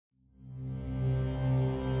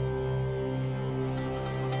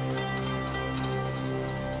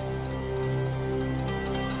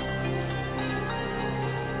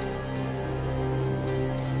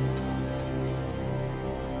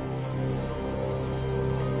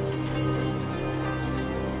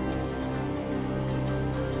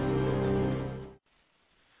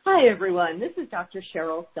Hi, everyone. This is Dr.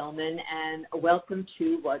 Cheryl Stillman, and welcome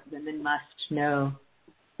to What Women Must Know.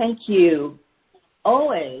 Thank you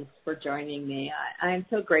always for joining me. I am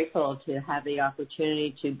so grateful to have the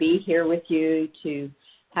opportunity to be here with you, to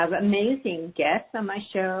have amazing guests on my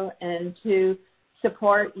show, and to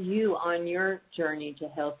support you on your journey to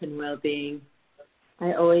health and well-being.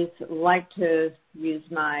 I always like to use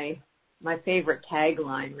my favorite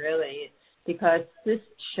tagline, really, because this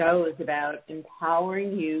show is about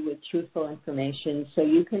empowering you with truthful information so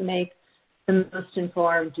you can make the most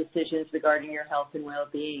informed decisions regarding your health and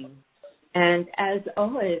well-being. And as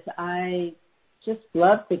always, I just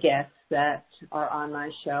love the guests that are on my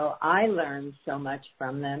show. I learn so much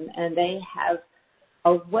from them, and they have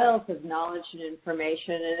a wealth of knowledge and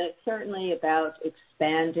information, and it's certainly about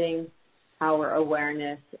expanding our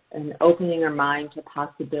awareness and opening our mind to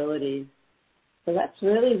possibilities. So that's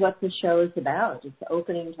really what the show is about. It's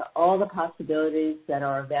opening to all the possibilities that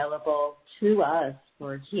are available to us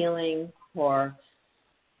for healing, for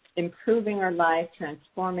improving our life,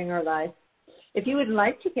 transforming our life. If you would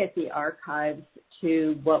like to get the archives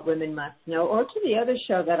to What Women Must Know or to the other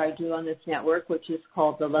show that I do on this network, which is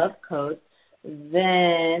called The Love Code,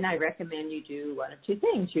 then I recommend you do one of two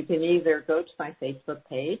things. You can either go to my Facebook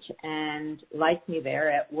page and like me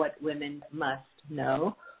there at What Women Must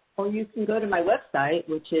Know, or you can go to my website,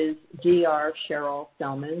 which is Dr. Cheryl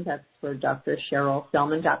Stillman. That's for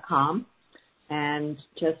drcherylstillman.com, and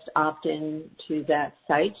just opt in to that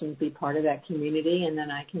site and be part of that community, and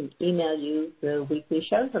then I can email you the weekly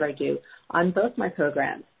shows that I do on both my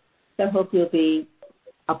programs. So I hope you'll be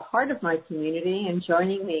a part of my community and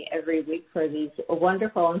joining me every week for these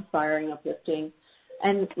wonderful, inspiring, uplifting,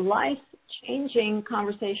 and life-changing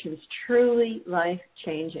conversations, truly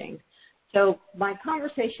life-changing. So my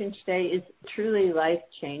conversation today is truly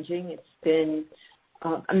life-changing. It's been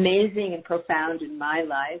amazing and profound in my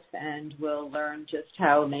life, and we'll learn just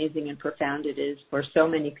how amazing and profound it is for so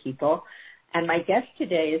many people. And my guest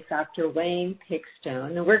today is Dr. Wayne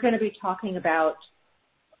Pickstone, and we're going to be talking about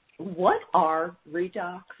what are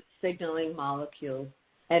redox signaling molecules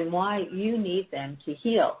and why you need them to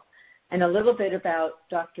heal. And a little bit about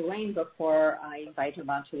Dr. Wayne before I invite him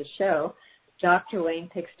onto the show. Dr. Wayne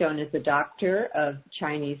Pickstone is a doctor of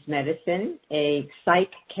Chinese medicine, a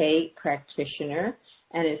PSYCH-K practitioner,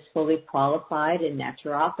 and is fully qualified in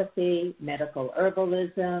naturopathy, medical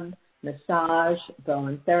herbalism, massage,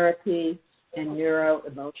 Bowen therapy, and Neuro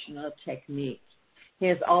Emotional Technique. He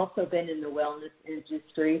has also been in the wellness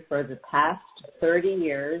industry for the past 30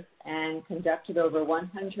 years and conducted over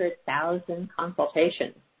 100,000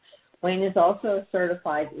 consultations. Wayne is also a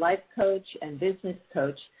certified life coach and business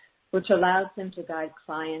coach, which allows him to guide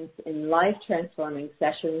clients in life-transforming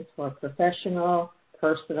sessions for professional,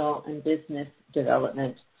 personal, and business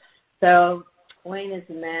development. So Wayne is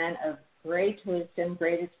a man of great wisdom,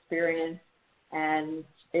 great experience, and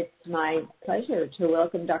it's my pleasure to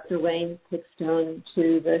welcome Dr. Wayne Pickstone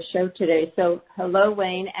to the show today. So hello,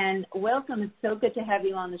 Wayne, and welcome. It's so good to have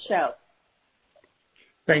you on the show.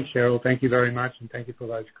 Thanks, Cheryl. Thank you very much, and thank you for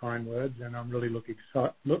those kind words. And I'm really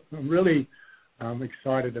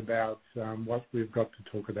excited about what we've got to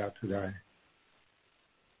talk about today.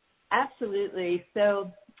 Absolutely.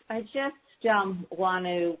 So I just want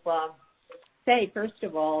to say, first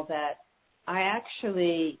of all, that I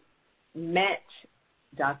actually met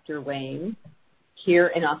Dr. Wayne here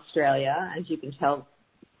in Australia. As you can tell,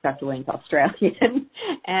 Dr. Wayne's Australian.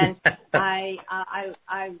 And I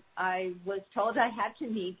was told I had to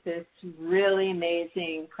meet this really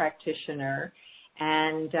amazing practitioner,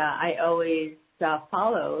 and I always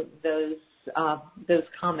follow those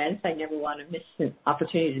comments. I never want to miss an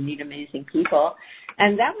opportunity to meet amazing people.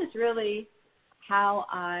 And that was really how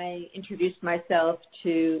I introduced myself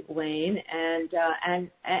to Wayne and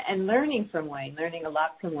learning from Wayne, learning a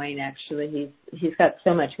lot from Wayne, actually. He's got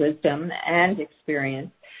so much wisdom and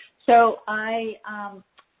experience. So I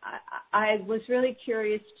was really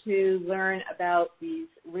curious to learn about these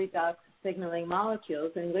redox signaling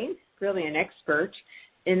molecules, and Wayne's really an expert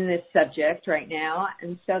in this subject right now.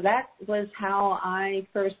 And so that was how I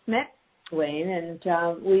first met Wayne,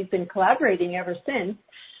 and we've been collaborating ever since.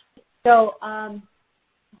 So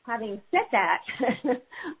having said that,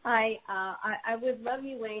 I would love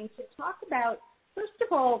you, Wayne, to talk about, first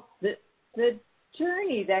of all, the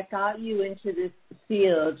journey that got you into this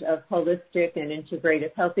field of holistic and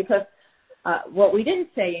integrative health, because what we didn't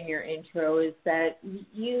say in your intro is that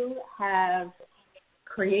you have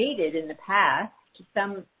created in the past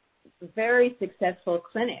some very successful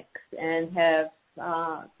clinics and have,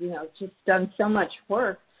 just done so much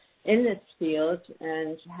work in this field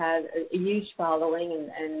and had a huge following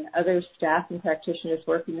and other staff and practitioners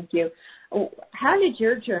working with you. How did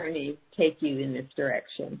your journey take you in this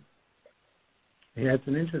direction? Yeah, it's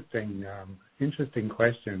an interesting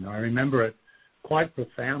question. I remember it quite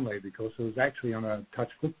profoundly because it was actually on a touch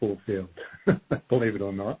football field, believe it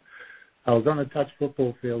or not. I was on a touch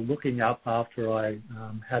football field looking up after I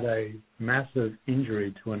had a massive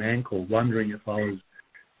injury to an ankle, wondering if I was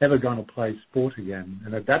ever going to play sport again.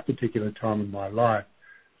 And at that particular time in my life,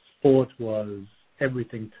 sport was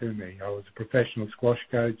everything to me. I was a professional squash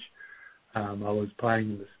coach. I was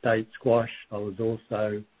playing in the state squash. I was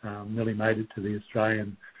also nearly made it to the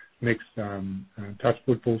Australian mixed touch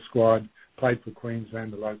football squad, played for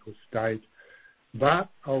Queensland, the local state. But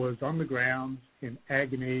I was on the ground in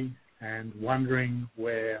agony and wondering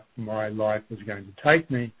where my life was going to take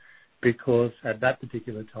me, because at that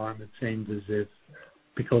particular time it seemed as if,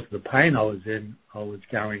 because of the pain I was in, I was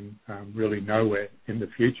going really nowhere in the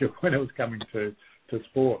future when it was coming to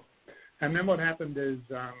sport. And then what happened is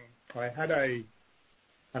I had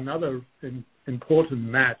another important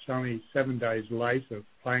match only 7 days later,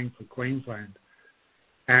 playing for Queensland.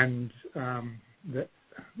 And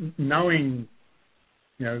knowing,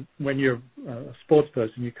 when you're a sports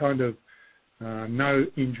person, you kind of know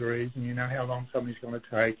injuries and you know how long somebody's going to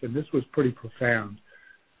take. And this was pretty profound.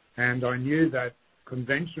 And I knew that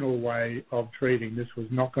conventional way of treating this was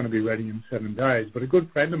not going to be ready in 7 days. But a good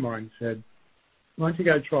friend of mine said, why don't you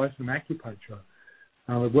go try some acupuncture?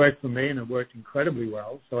 It worked for me and it worked incredibly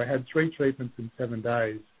well. So I had 3 treatments in 7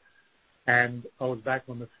 days and I was back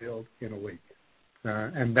on the field in a week.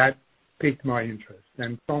 And that piqued my interest.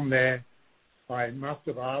 And from there, I must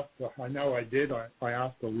have asked, I know I did, I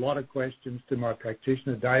asked a lot of questions to my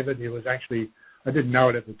practitioner, David. He was actually, I didn't know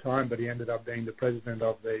it at the time, but he ended up being the president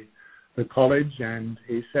of the college. And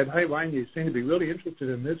he said, hey, Wayne, you seem to be really interested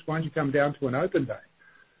in this. Why don't you come down to an open day?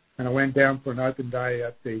 And I went down for an open day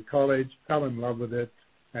at the college, fell in love with it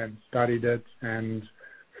and studied it. And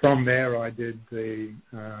from there, I did the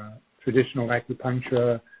traditional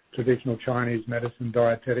acupuncture, traditional Chinese medicine,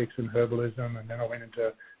 dietetics and herbalism, and then I went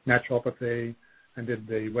into naturopathy and did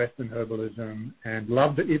the Western herbalism and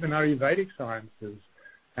loved even Ayurvedic sciences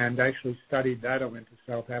and actually studied that. I went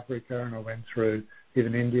to South Africa and I went through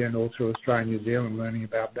even India and all through Australia and New Zealand learning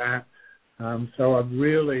about that. So I've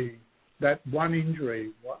really, that one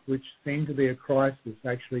injury, which seemed to be a crisis,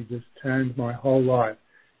 actually just turned my whole life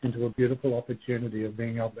into a beautiful opportunity of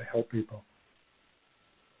being able to help people.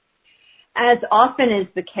 As often is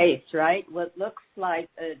the case, right? What looks like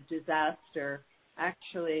a disaster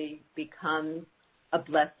actually becomes a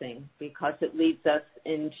blessing because it leads us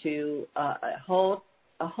into a whole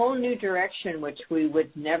new direction which we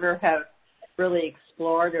would never have really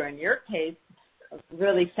explored, or in your case,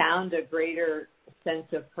 really found a greater sense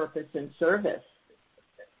of purpose and service.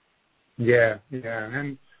 Yeah,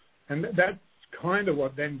 and that's kind of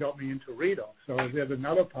what then got me into Redox. So there's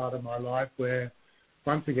another part of my life where,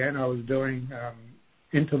 once again, I was doing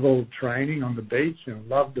interval training on the beach and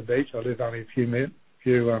loved the beach. I live only a few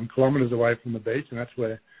kilometres away from the beach, and that's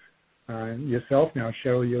where yourself now,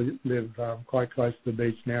 Cheryl, you live quite close to the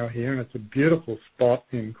beach now here, and it's a beautiful spot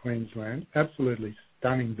in Queensland, absolutely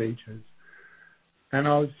stunning beaches. And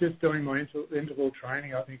I was just doing my interval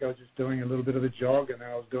training. I think I was just doing a little bit of a jog, and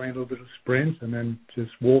I was doing a little bit of sprints, and then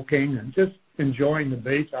just walking and just enjoying the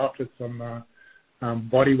beach after some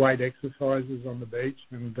body weight exercises on the beach.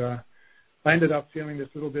 And I ended up feeling this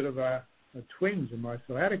little bit of a twinge in my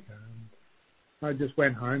sciatica. And I just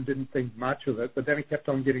went home, didn't think much of it, but then it kept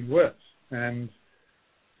on getting worse. And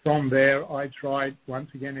from there, I tried, once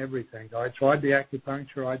again, everything. I tried the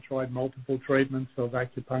acupuncture. I tried multiple treatments of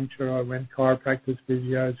acupuncture. I went chiropractors,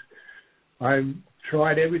 physios. I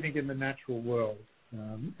tried everything in the natural world.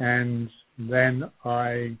 And then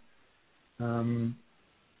I went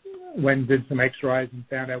and did some x-rays and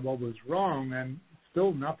found out what was wrong, and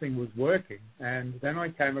still nothing was working. And then I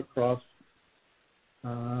came across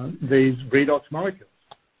these redox molecules.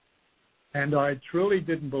 And I truly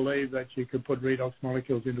didn't believe that you could put redox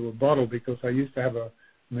molecules into a bottle, because I used to have a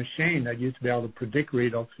machine that used to be able to predict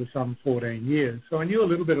redox for some 14 years. So I knew a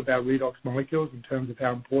little bit about redox molecules in terms of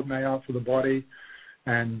how important they are for the body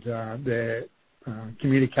and their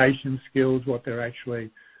communication skills, what they're actually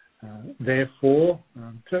there for.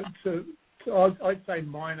 I'd say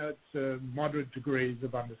minor to moderate degrees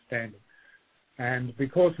of understanding. And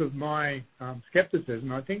because of my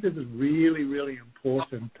skepticism, I think this is really, really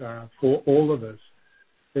important for all of us,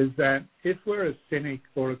 is that if we're a cynic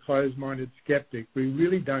or a closed-minded skeptic, we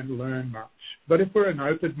really don't learn much. But if we're an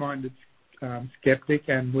open-minded skeptic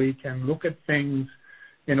and we can look at things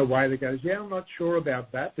in a way that goes, yeah, I'm not sure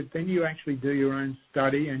about that, but then you actually do your own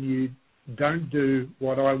study and you don't do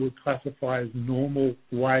what I would classify as normal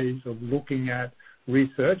ways of looking at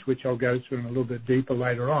research, which I'll go through in a little bit deeper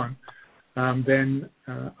later on, then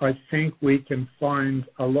I think we can find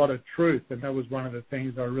a lot of truth. And that was one of the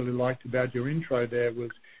things I really liked about your intro there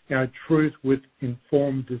was, truth with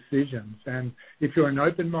informed decisions. And if you're an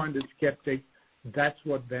open-minded skeptic, that's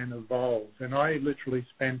what then evolves. And I literally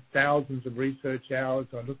spent thousands of research hours.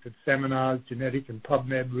 I looked at seminars, genetic and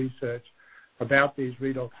PubMed research about these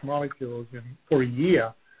redox molecules for a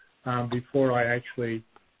year before I actually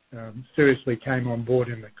seriously came on board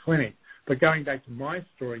in the clinic. But going back to my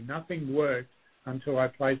story, nothing worked until I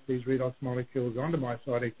placed these redox molecules onto my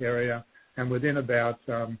sciatic area, and within about,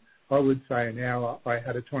 I would say an hour, I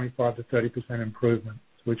had a 25 to 30% improvement,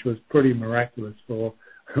 which was pretty miraculous for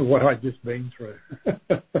what I'd just been through.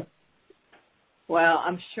 Well,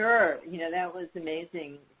 I'm sure, that was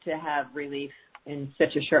amazing to have relief in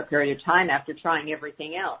such a short period of time after trying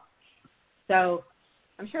everything else. So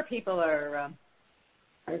I'm sure people are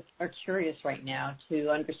curious right now to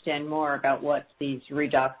understand more about what these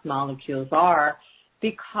redox molecules are,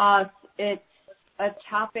 because it's a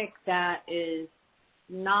topic that is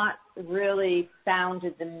not really found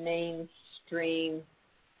in the mainstream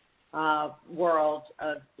world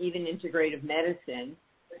of even integrative medicine,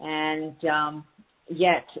 and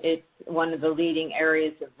yet it's one of the leading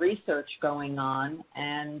areas of research going on.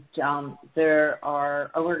 And we're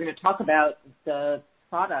going to talk about the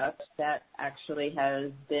product that actually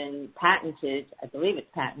has been patented. I believe it's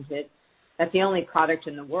patented. That's the only product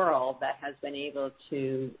in the world that has been able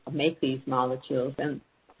to make these molecules, and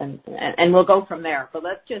we'll go from there. But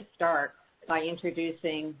let's just start by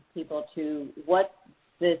introducing people to what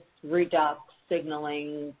this redox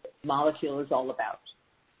signaling molecule is all about.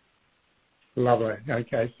 Lovely.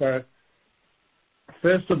 Okay, so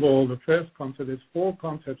first of all, the first concept, there's 4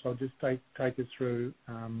 concepts I'll just take us through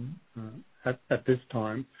at this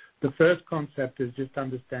time. The first concept is just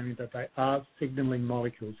understanding that they are signaling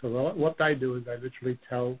molecules. So what they do is they literally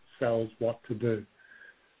tell cells what to do.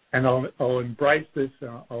 And I'll embrace this.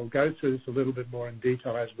 I'll go through this a little bit more in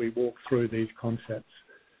detail as we walk through these concepts.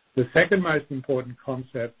 The second most important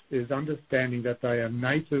concept is understanding that they are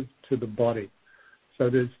native to the body. So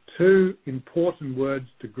there's 2 important words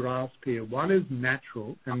to grasp here. One is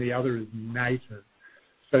natural and the other is native.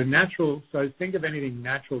 So natural, so think of anything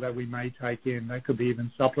natural that we may take in. That could be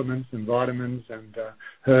even supplements and vitamins and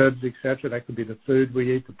herbs, etc. That could be the food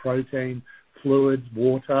we eat, the protein, fluids,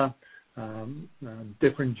 water,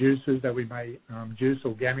 different juices that we may juice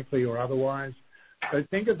organically or otherwise. So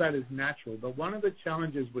think of that as natural. But one of the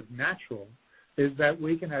challenges with natural is that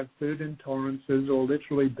we can have food intolerances or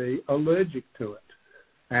literally be allergic to it.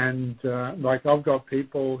 And like I've got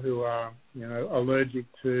people who are, allergic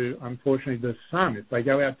to, unfortunately, the sun. If they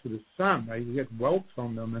go out to the sun, they get welts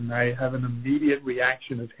on them and they have an immediate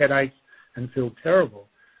reaction of headaches and feel terrible.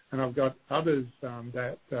 And I've got others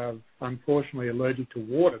that are unfortunately allergic to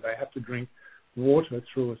water. They have to drink water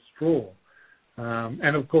through a straw.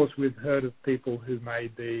 And, of course, we've heard of people who may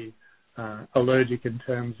be allergic in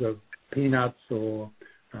terms of peanuts or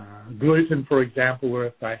gluten, for example, where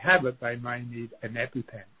if they have it, they may need an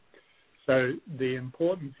EpiPen. So the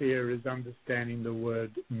importance here is understanding the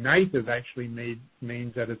word native actually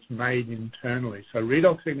means that it's made internally. So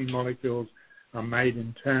redox signaling molecules are made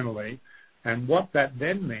internally. And what that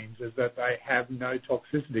then means is that they have no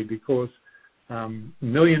toxicity because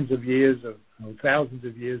millions of years or thousands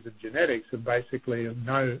of years of genetics have basically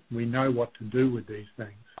we know what to do with these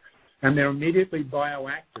things. And they're immediately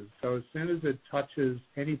bioactive. So as soon as it touches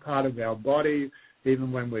any part of our body,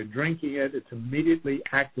 even when we're drinking it, it's immediately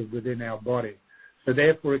active within our body. So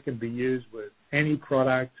therefore it can be used with any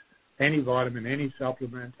product, any vitamin, any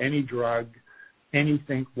supplement, any drug,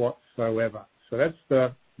 anything whatsoever. So that's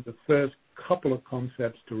the first couple of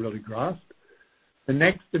concepts to really grasp. The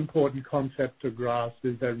next important concept to grasp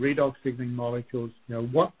is that redox signaling molecules,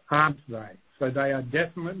 what aren't they? So they are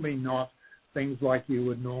definitely not things like you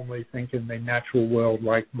would normally think in the natural world,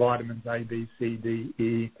 like vitamins A, B, C, D,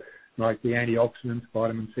 E, like the antioxidants,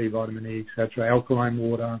 vitamin C, vitamin E, etc., alkaline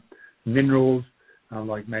water, minerals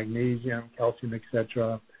like magnesium, calcium,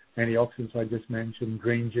 etc., antioxidants I just mentioned,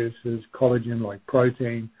 green juices, collagen like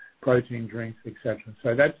protein drinks, etc.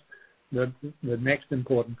 So that's the next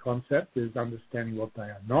important concept is understanding what they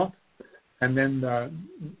are not. And then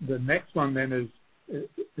the next one then is,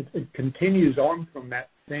 it continues on from that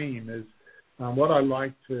theme is what I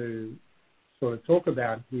like to sort of talk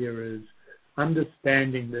about here is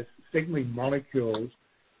understanding this signaling molecules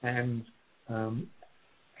and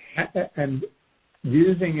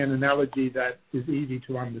using an analogy that is easy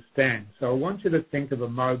to understand. So I want you to think of a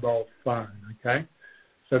mobile phone, okay?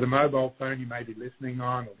 So the mobile phone you may be listening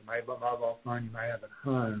on, or the mobile phone you may have at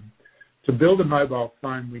home. To build a mobile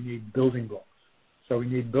phone, we need building blocks. So we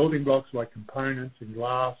need building blocks like components and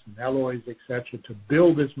glass and alloys, etc., to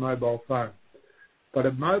build this mobile phone. But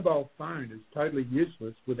a mobile phone is totally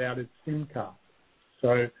useless without its SIM card.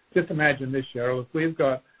 So just imagine this, Cheryl. If we've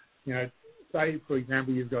got, say, for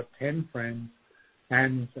example, you've got 10 friends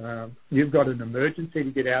and you've got an emergency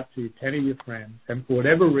to get out to 10 of your friends, and for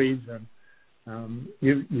whatever reason,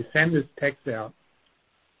 you send this text out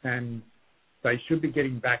and they should be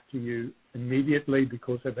getting back to you immediately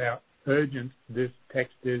because of how urgent this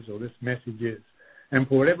text is or this message is. And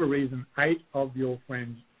for whatever reason, 8 of your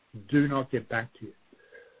friends do not get back to you.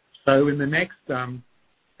 So in the next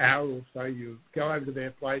hour or so, you go over to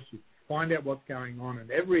their place, you find out what's going on,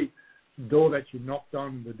 and every door that you knocked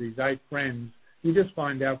on with these 8 friends, you just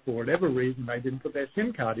find out for whatever reason they didn't put their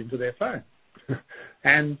SIM card into their phone.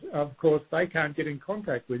 And, of course, they can't get in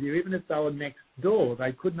contact with you. Even if they were next door,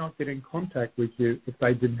 they could not get in contact with you if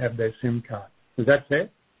they didn't have their SIM card. Is that fair?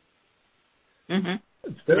 Mm-hmm.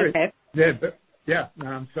 It's very, okay.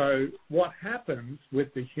 So what happens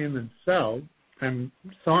with the human cell, and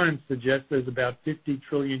science suggests there's about 50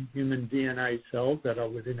 trillion human DNA cells that are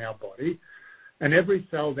within our body, and every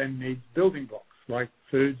cell then needs building blocks like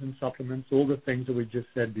foods and supplements, all the things that we just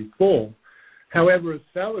said before. However, a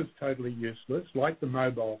cell is totally useless, like the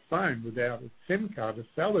mobile phone, without its SIM card. A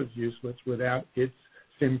cell is useless without its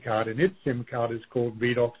SIM card, and its SIM card is called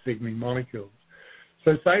redox signaling molecules.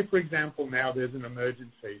 So say, for example, now there's an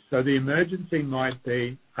emergency. So the emergency might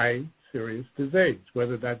be a serious disease,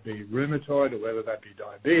 whether that be rheumatoid or whether that be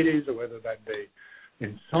diabetes or whether that be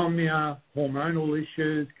insomnia, hormonal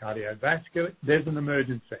issues, cardiovascular. There's an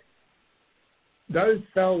emergency. Those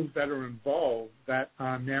cells that are involved that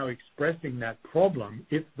are now expressing that problem,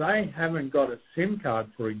 if they haven't got a SIM card,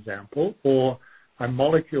 for example, or a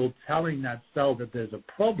molecule telling that cell that there's a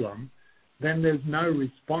problem, then there's no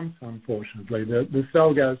response, unfortunately. The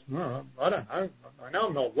cell goes, oh, I don't know. I know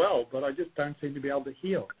I'm not well, but I just don't seem to be able to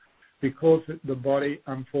heal because the body,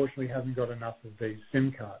 unfortunately, hasn't got enough of these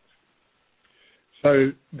SIM cards.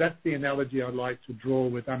 So that's the analogy I'd like to draw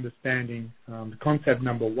with understanding the concept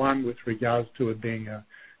number 1 with regards to it being a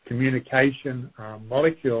communication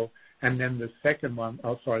molecule, and then the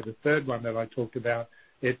third one that I talked about,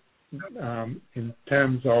 it in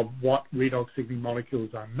terms of what redox signaling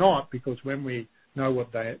molecules are not, because when we know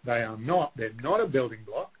what they are not, they're not a building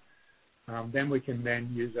block, then we can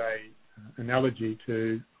then use a analogy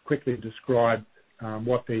to quickly describe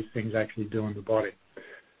what these things actually do in the body.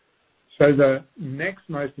 So the next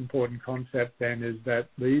most important concept then is that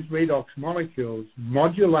these redox molecules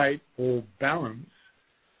modulate or balance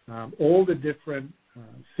all the different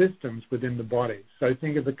systems within the body. So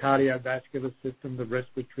think of the cardiovascular system, the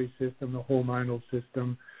respiratory system, the hormonal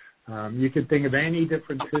system. You could think of any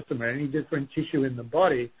different system or any different tissue in the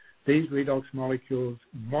body. These redox molecules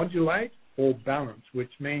modulate or balance,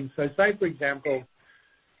 which means, so say, for example,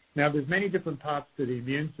 now there's many different parts to the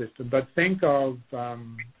immune system, but think of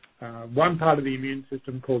one part of the immune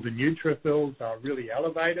system called the neutrophils are really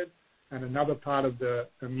elevated, and another part of the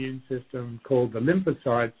immune system called the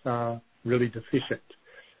lymphocytes are really deficient.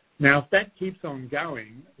 Now, if that keeps on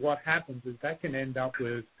going, what happens is that can end up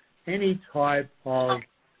with any type of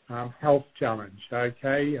health challenge,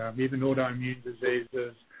 okay, even autoimmune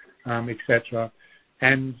diseases, etc.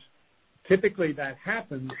 And typically that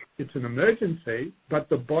happens, it's an emergency, but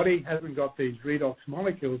the body hasn't got these redox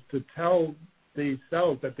molecules to tell these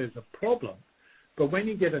cells that there's a problem. But when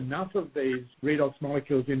you get enough of these redox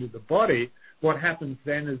molecules into the body, what happens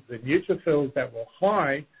then is the neutrophils that were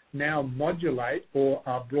high now modulate or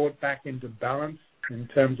are brought back into balance in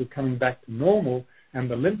terms of coming back to normal, and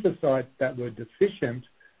the lymphocytes that were deficient,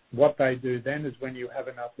 what they do then is when you have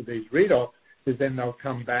enough of these redox, is then they'll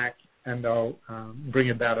come back and they'll bring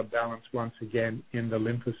about a balance once again in the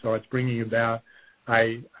lymphocytes, bringing about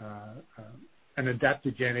an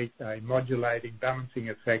adaptogenic, a modulating, balancing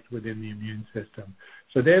effect within the immune system.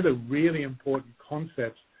 So they're the really important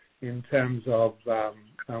concepts in terms of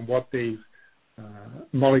what these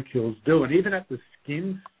molecules do. And even at the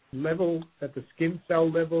skin level, at the skin cell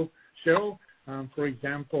level, Cheryl, for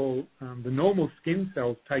example, the normal skin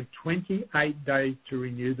cells take 28 days to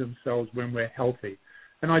renew themselves when we're healthy.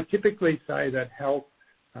 And I typically say that health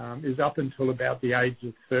is up until about the age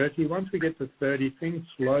of 30. Once we get to 30, things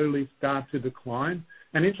slowly start to decline.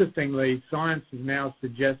 And interestingly, science now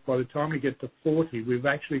suggests by the time we get to 40, we've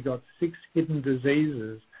actually got 6 hidden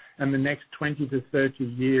diseases, and the next 20 to 30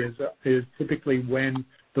 years is typically when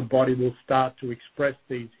the body will start to express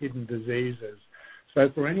these hidden diseases. So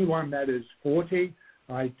for anyone that is 40,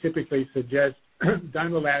 I typically suggest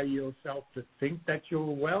don't allow yourself to think that you're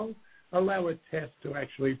well. Allow a test to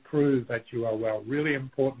actually prove that you are well. Really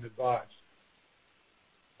important advice.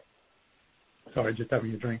 Sorry, just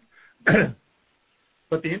having a drink.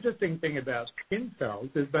 But the interesting thing about skin cells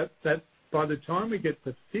is that by the time we get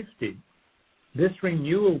to 50, this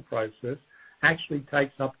renewal process actually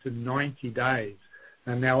takes up to 90 days.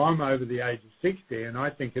 And now I'm over the age of 60, and I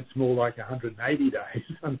think it's more like 180 days,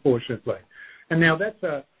 unfortunately. And now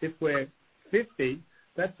if we're 50,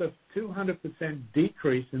 that's a 200%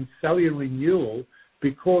 decrease in cellular renewal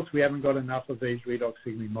because we haven't got enough of these redox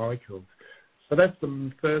signaling molecules. So that's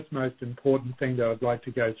the first most important thing that I'd like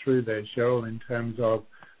to go through there, Cheryl, in terms of,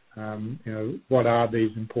 what are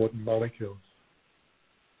these important molecules?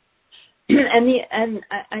 And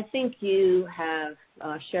I think you have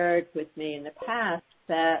shared with me in the past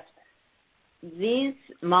that these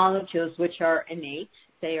molecules, which are innate,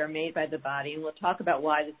 they are made by the body, and we'll talk about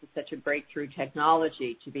why this is such a breakthrough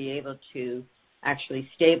technology to be able to actually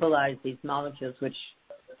stabilize these molecules, which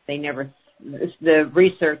the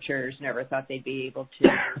researchers never thought they'd be able to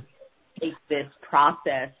take this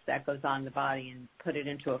process that goes on in the body and put it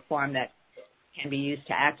into a form that can be used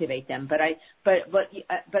to activate them. But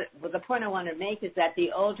the point I want to make is that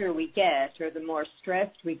the older we get, or the more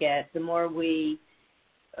stressed we get, the more we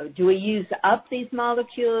use up these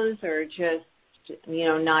molecules, or just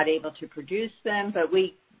not able to produce them. But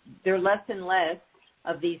there are less and less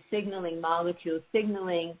of these signaling molecules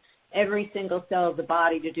signaling every single cell of the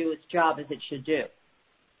body to do its job as it should do.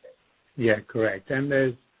 Yeah, correct. And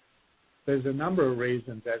there's a number of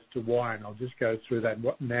reasons as to why, and I'll just go through that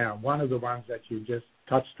now. One of the ones that you just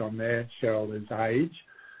touched on there, Cheryl, is age.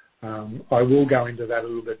 I will go into that a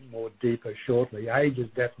little bit more deeper shortly. Age is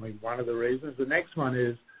definitely one of the reasons. The next one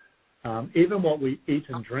is even what we eat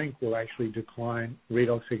and drink will actually decline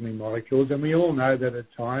redox signaling molecules, and we all know that at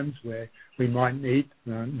times where we might eat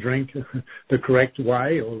and drink the correct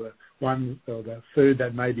way, or the food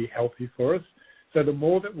that may be healthy for us. So the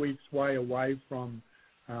more that we sway away from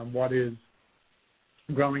what is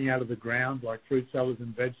growing out of the ground, like fruit, salads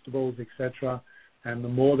and vegetables, etc., and the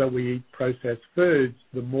more that we eat processed foods,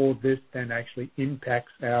 the more this then actually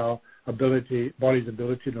impacts our body's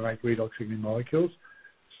ability to make redox signaling molecules.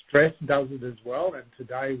 Stress does it as well, and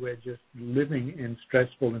today we're just living in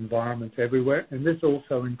stressful environments everywhere, and this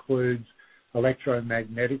also includes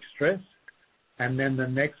electromagnetic stress. And then the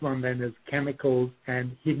next one then is chemicals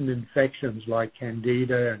and hidden infections like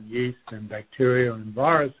candida and yeast and bacteria and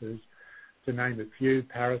viruses, to name a few,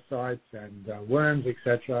 parasites and worms,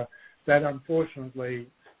 etc., that unfortunately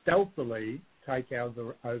stealthily take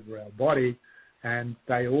over our body, and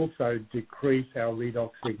they also decrease our redox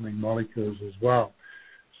signaling molecules as well.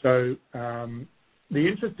 So the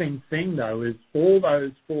interesting thing, though, is all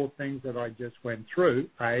those four things that I just went through,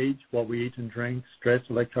 age, what we eat and drink, stress,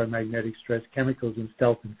 electromagnetic stress, chemicals and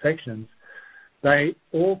stealth infections, they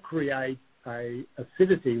all create a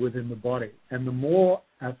acidity within the body. And the more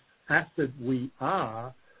acid we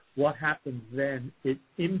are, what happens then, it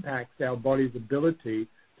impacts our body's ability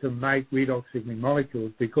to make redox signaling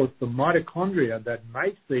molecules, because the mitochondria that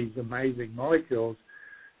makes these amazing molecules,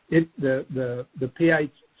 the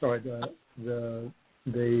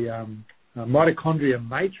mitochondria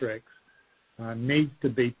matrix needs to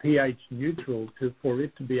be pH neutral for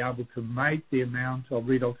it to be able to make the amount of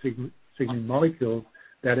redox signaling molecules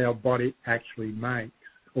that our body actually makes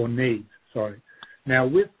or needs. Now,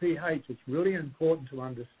 with pH, it's really important to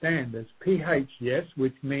understand there's pH, yes,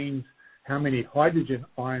 which means how many hydrogen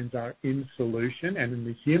ions are in solution. And in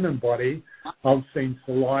the human body, I've seen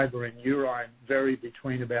saliva and urine vary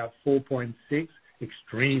between about 4.6,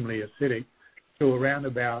 extremely acidic, to around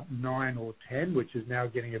about 9 or 10, which is now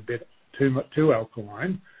getting a bit too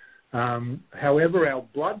alkaline. However, our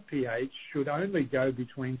blood pH should only go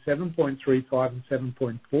between 7.35 and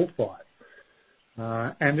 7.45.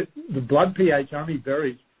 And the blood pH only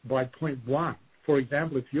varies by 0.1. For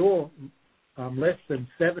example, if you're less than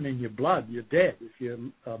 7 in your blood, you're dead. If you're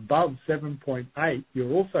above 7.8,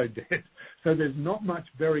 you're also dead. So there's not much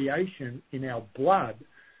variation in our blood.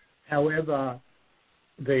 However,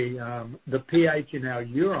 the pH in our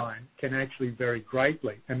urine can actually vary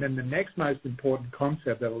greatly. And then the next most important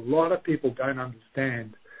concept that a lot of people don't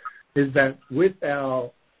understand is that with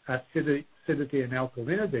our acidity and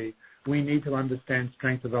alkalinity, we need to understand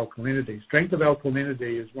strength of alkalinity. Strength of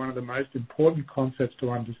alkalinity is one of the most important concepts to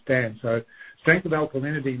understand. So strength of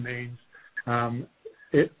alkalinity means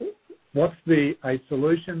what's a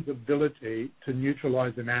solution's ability to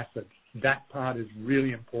neutralize an acid. That part is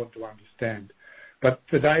really important to understand. But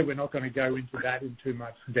today we're not going to go into that in too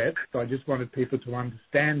much depth. So I just wanted people to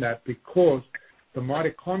understand that, because the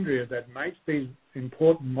mitochondria that makes these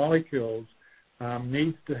important molecules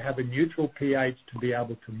needs to have a neutral pH to be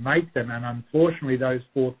able to make them. And unfortunately, those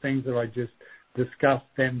four things that I just discussed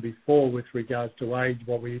then before with regards to age,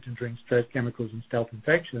 what we eat and drink, stress, chemicals and stealth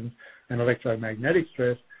infections, and electromagnetic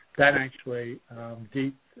stress, that actually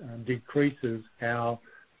decreases our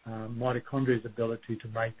mitochondria's ability to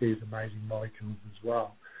make these amazing molecules as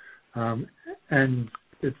well. And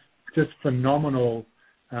it's just phenomenal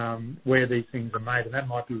where these things are made, and that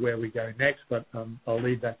might be where we go next, but I'll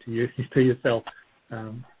leave that to you, to yourself,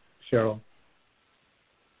 Cheryl.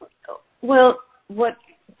 Well, what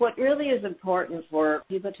really is important for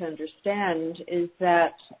people to understand is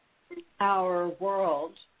that our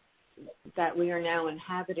world that we are now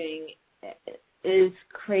inhabiting is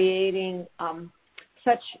creating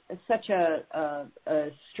such a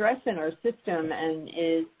stress in our system and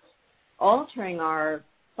is altering our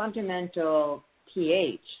fundamental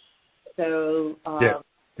pH. So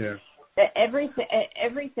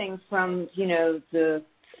everything from the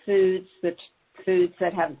foods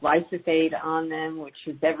that have glyphosate on them, which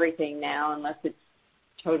is everything now, unless it's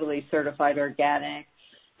totally certified organic,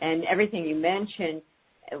 and everything you mentioned.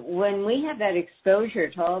 When we have that exposure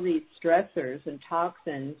to all these stressors and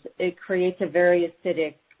toxins, it creates a very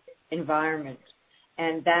acidic environment.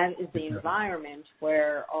 And that is the environment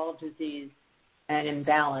where all disease and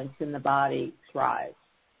imbalance in the body thrives.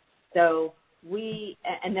 So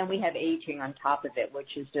and then we have aging on top of it,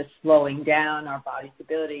 which is just slowing down our body's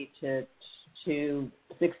ability to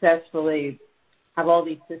successfully have all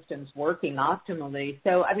these systems working optimally.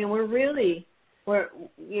 So, I mean,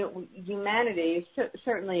 humanity,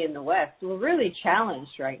 certainly in the West, we're really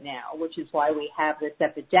challenged right now, which is why we have this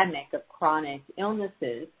epidemic of chronic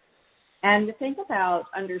illnesses. And to think about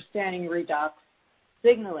understanding redox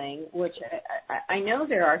signaling, which I know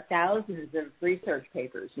there are thousands of research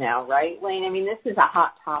papers now, right, Wayne? I mean, this is a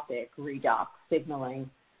hot topic. Redox signaling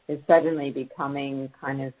is suddenly becoming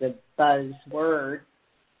kind of the buzzword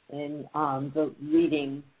in the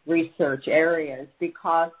leading research areas,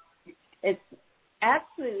 because it's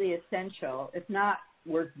absolutely essential, if not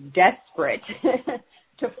we're desperate,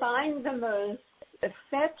 to find the most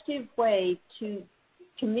effective way to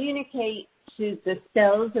communicate to the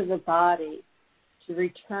cells of the body to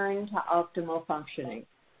return to optimal functioning.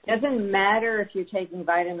 Doesn't matter if you're taking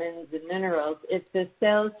vitamins and minerals. If the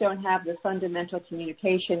cells don't have the fundamental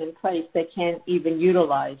communication in place, they can't even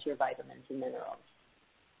utilize your vitamins and minerals.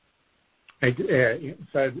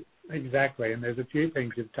 So exactly, and there's a few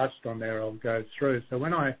things you've touched on there I'll go through. So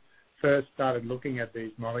when I first started looking at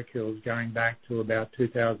these molecules going back to about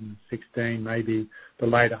 2016, maybe the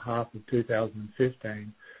later half of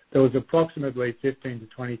 2015, there was approximately 15 to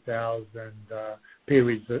 20,000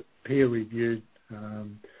 peer-reviewed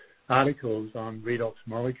articles on redox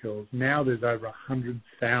molecules. Now there's over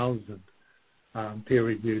 100,000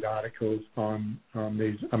 peer-reviewed articles on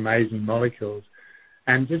these amazing molecules.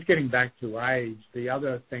 And just getting back to age, the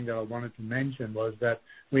other thing that I wanted to mention was that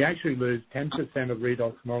we actually lose 10% of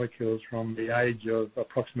redox molecules from the age of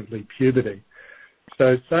approximately puberty.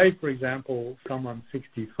 So say, for example, someone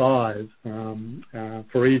 65,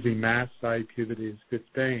 for easy math, say puberty is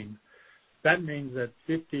 15. That means that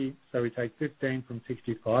 50, so we take 15 from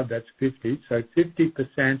 65, that's 50. So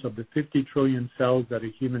 50% of the 50 trillion cells that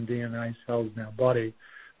are human DNA cells in our body,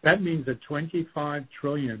 that means that 25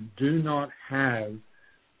 trillion do not have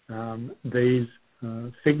these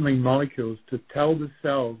signaling molecules to tell the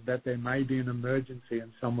cells that there may be an emergency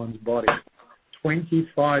in someone's body.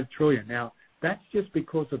 25 trillion. Now, that's just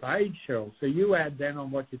because of age, Cheryl. So you add then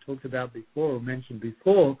on what you talked about before or mentioned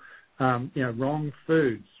before, wrong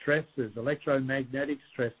food, stresses, electromagnetic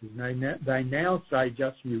stresses. They now say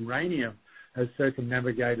just uranium has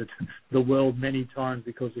circumnavigated the world many times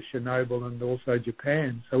because of Chernobyl and also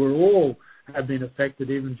Japan. So we all have been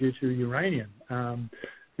affected even due to uranium.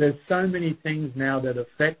 There's so many things now that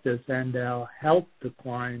affect us, and our health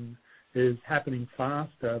decline is happening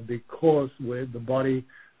faster because the body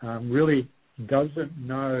really doesn't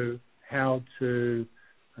know how to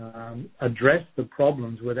address the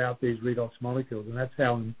problems without these redox molecules, and that's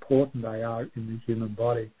how important they are in the human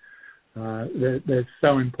body. They're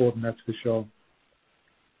so important, that's for sure.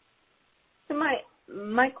 So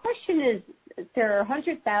my question is, there are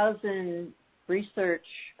 100,000 research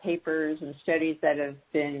papers and studies that have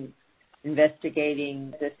been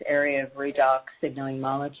investigating this area of redox signaling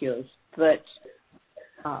molecules, but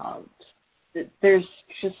there's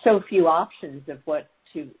just so few options of what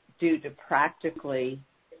to do to practically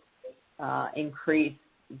increase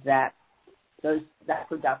that that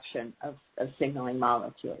production of signaling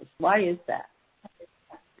molecules. Why is that?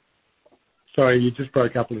 Sorry, you just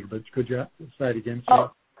broke up a little bit. Could you say it again?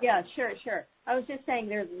 Oh, yeah, sure. I was just saying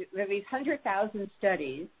there are these 100,000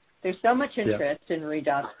 studies. There's so much interest in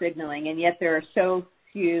redox signaling, and yet there are so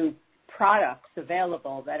few products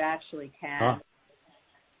available that actually can,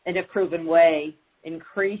 in a proven way,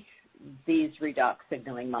 increase these redox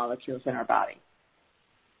signaling molecules in our body.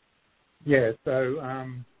 Yeah, so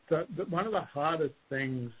one of the hardest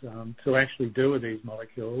things to actually do with these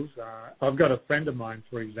molecules, I've got a friend of mine,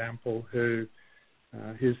 for example, who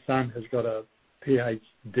his son has got a PhD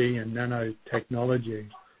in nanotechnology,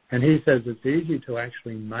 and he says it's easy to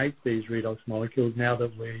actually make these redox molecules now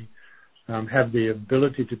that we have the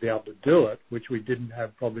ability to be able to do it, which we didn't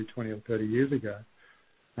have probably 20 or 30 years ago,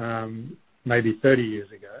 maybe 30 years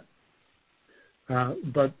ago.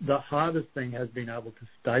 But the hardest thing has been able to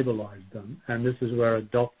stabilize them, and this is where a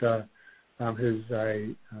doctor who's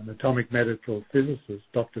an atomic medical physicist,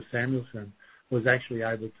 Dr. Samuelson, was actually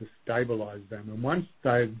able to stabilize them. And once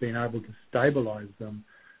they've been able to stabilize them,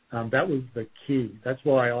 that was the key. That's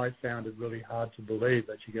why I found it really hard to believe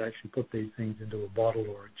that you could actually put these things into a bottle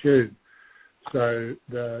or a tube. So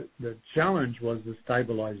the challenge was the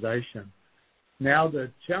stabilization. Now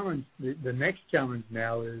the next challenge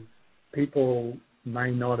now is people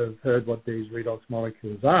may not have heard what these redox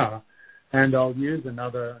molecules are, and I'll use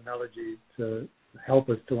another analogy to help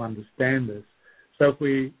us to understand this. So if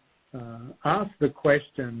we ask the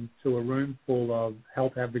question to a room full of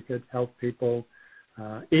health advocates, health people,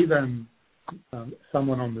 even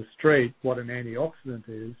someone on the street what an antioxidant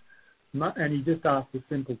is, and you just ask the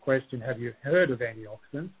simple question, have you heard of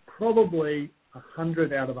antioxidants? Probably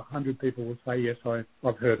 100 out of 100 people will say, yes,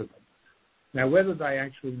 I've heard of them. Now, whether they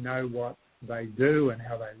actually know what they do and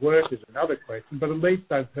how they work is another question, but at least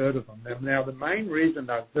they've heard of them. Now, the main reason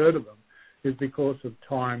they've heard of them is because of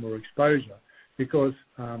time or exposure, because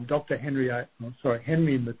Dr. Henry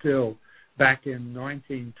Mathill, back in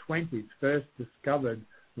 1920s, first discovered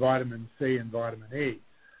vitamin C and vitamin E.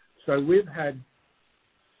 So we've had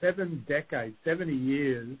 7 decades, 70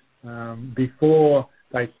 years before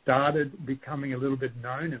they started becoming a little bit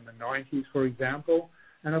known in the 90s, for example.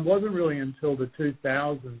 And it wasn't really until the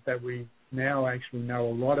 2000s that we now actually know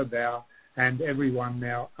a lot about, and everyone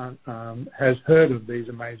now has heard of these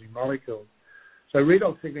amazing molecules. So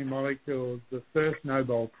redox signaling molecules, the first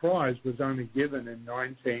Nobel Prize was only given in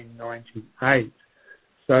 1998.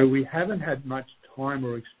 So we haven't had much time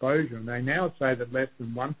or exposure, and they now say that less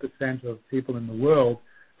than 1% of people in the world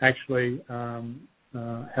actually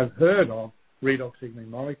have heard of redox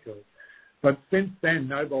signaling molecules. But since then,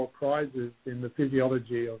 Nobel Prizes in the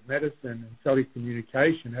physiology of medicine and cellular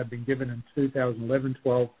communication have been given in 2011,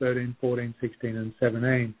 12, 13, 14, 16, and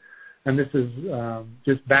 17. And this is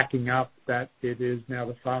just backing up that it is now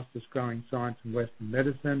the fastest growing science in Western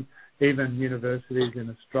medicine. Even universities in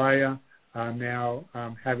Australia are now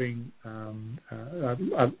are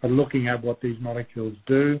looking at what these molecules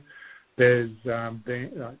do. There's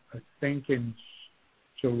been, I think in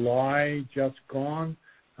July just gone,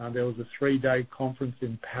 there was a 3-day conference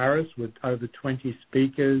in Paris with over 20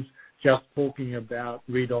 speakers just talking about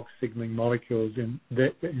redox signaling molecules in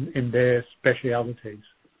their specialities.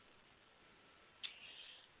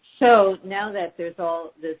 So now that there's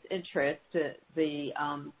all this interest, the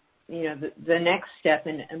next step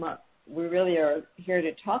and what we really are here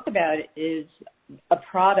to talk about is a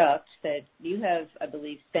product that you have, I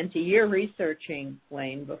believe, spent a year researching,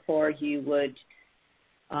 Wayne, before you would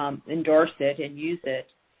endorse it and use it.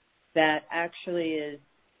 That actually is,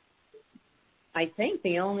 I think,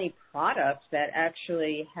 the only product that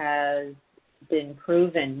actually has been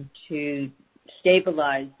proven to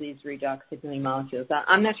stabilize these redox signaling molecules.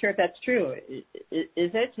 I'm not sure if that's true. Is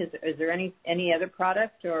it? Is there any other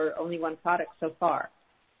product or only one product so far?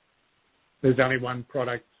 There's only one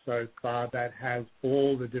product so far that has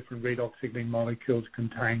all the different redox signaling molecules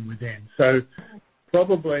contained within. So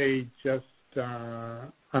probably just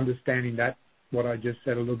understanding that, what I just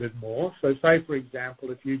said a little bit more. So say, for example,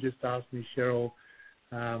 if you just asked me, Cheryl,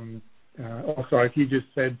 if you just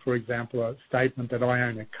said, for example, a statement that I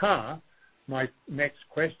own a car, my next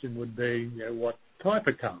question would be, what type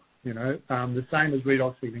of car? The same as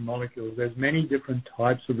redox signaling molecules. There's many different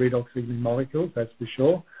types of redox signaling molecules, that's for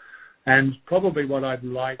sure. And probably what I'd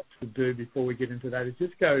like to do before we get into that is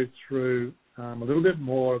just go through a little bit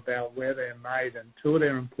more about where they're made and 2 of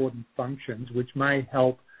their important functions, which may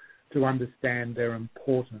help to understand their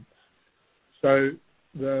importance. So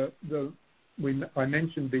I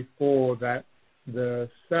mentioned before that the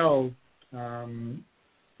cell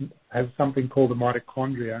has something called the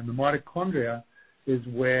mitochondria, and the mitochondria is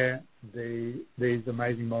where these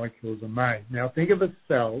amazing molecules are made. Now, think of a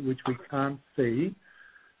cell which we can't see,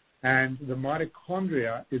 and the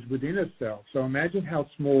mitochondria is within a cell. So imagine how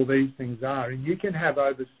small these things are. And you can have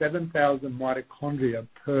over 7,000 mitochondria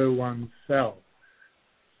per one cell.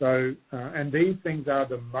 So, and these things are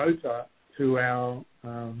the motor to our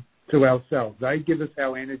cells. They give us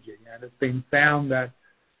our energy. And it's been found that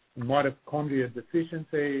mitochondria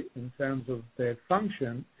deficiency in terms of their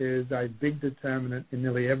function is a big determinant in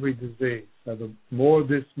nearly every disease. So the more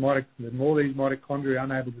these mitochondria are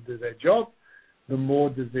unable to do their job, the more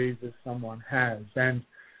diseases someone has. And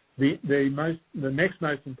the next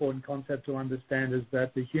most important concept to understand is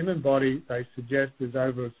that the human body, they suggest, is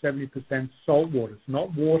over 70% salt water. It's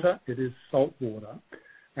not water, it is salt water.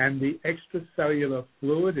 And the extracellular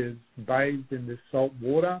fluid is bathed in this salt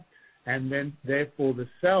water, and then therefore the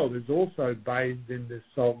cell is also bathed in this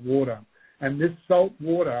salt water. And this salt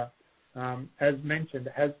water, as mentioned,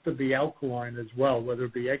 has to be alkaline as well, whether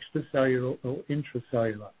it be extracellular or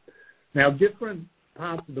intracellular. Now, different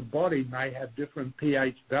parts of the body may have different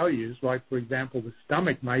pH values, like, for example, the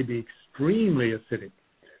stomach may be extremely acidic,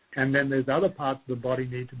 and then there's other parts of the body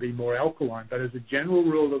need to be more alkaline. But as a general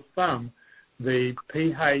rule of thumb, the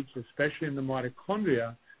pH, especially in the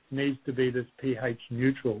mitochondria, needs to be this pH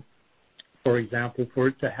neutral, for example, for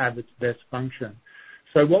it to have its best function.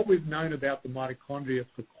 So what we've known about the mitochondria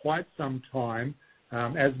for quite some time,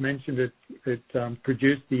 as mentioned, it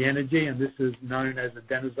produced the energy, and this is known as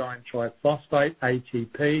adenosine triphosphate,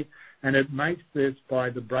 ATP, and it makes this by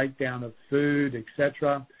the breakdown of food,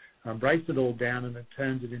 etc., breaks it all down, and it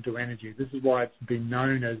turns it into energy. This is why it's been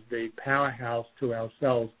known as the powerhouse to our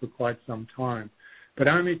cells for quite some time. But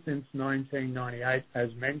only since 1998, as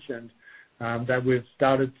mentioned, that we've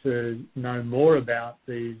started to know more about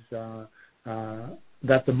these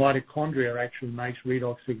that the mitochondria actually makes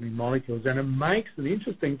redox signaling molecules. And it makes an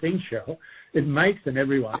interesting thing, Cheryl. It makes these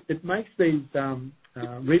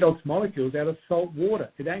redox molecules out of salt water.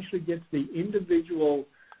 It actually gets the individual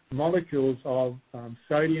molecules of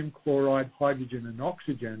sodium, chloride, hydrogen, and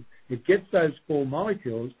oxygen. It gets those four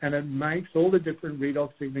molecules, and it makes all the different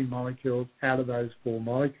redox signaling molecules out of those four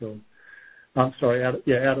molecules. Out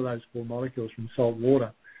of those four molecules from salt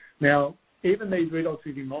water. Now, even these redox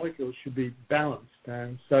signaling molecules should be balanced.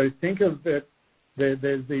 And so think of it,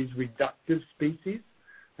 there's these reductive species,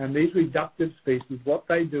 and these reductive species, what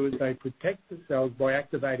they do is they protect the cells by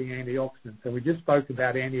activating antioxidants. And we just spoke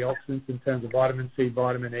about antioxidants in terms of vitamin C,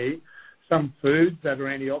 vitamin E. Some foods that are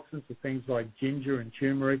antioxidants are things like ginger and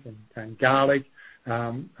turmeric and garlic.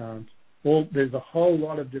 There's a whole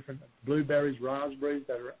lot of different blueberries, raspberries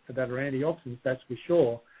that are antioxidants, that's for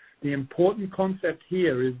sure. The important concept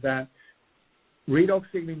here is that redox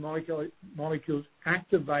signaling molecules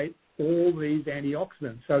activate all these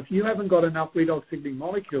antioxidants. So if you haven't got enough redox signaling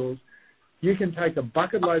molecules, you can take a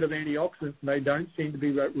bucket load of antioxidants and they don't seem to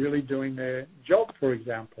be really doing their job, for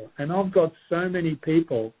example. And I've got so many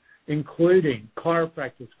people, including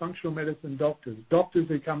chiropractors, functional medicine doctors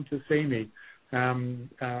who come to see me. And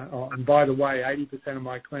by the way, 80% of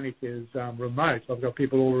my clinic is remote. I've got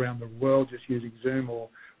people all around the world just using Zoom or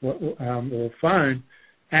phone.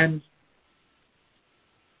 And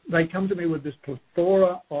they come to me with this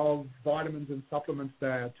plethora of vitamins and supplements they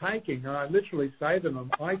are taking, and I literally say to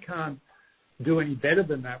them, I can't do any better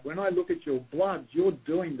than that. When I look at your bloods, you're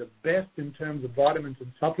doing the best in terms of vitamins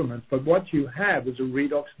and supplements, but what you have is a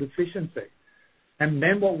redox deficiency. And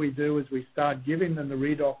then what we do is we start giving them the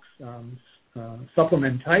redox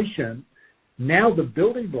supplementation. Now the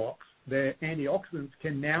building blocks, their antioxidants,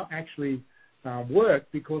 can now actually work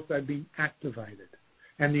because they've been activated.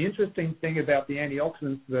 And the interesting thing about the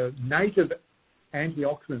antioxidants, the native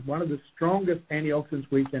antioxidants, one of the strongest antioxidants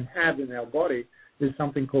we can have in our body is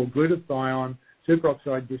something called glutathione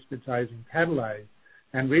superoxide dismutase and catalase.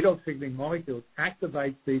 And redox signaling molecules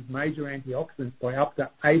activates these major antioxidants by up to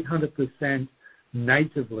 800%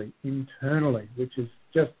 natively, internally, which is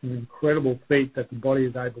just an incredible feat that the body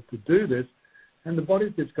is able to do this. And the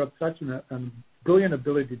body's just got such a brilliant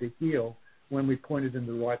ability to heal when we point it in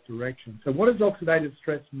the right direction. So what does oxidative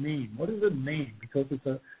stress mean? What does it mean? Because it's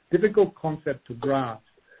a difficult concept to grasp.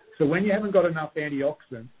 So when you haven't got enough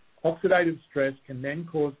antioxidants, oxidative stress can then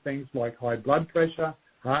cause things like high blood pressure,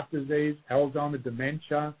 heart disease, Alzheimer's,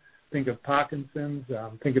 dementia. Think of Parkinson's,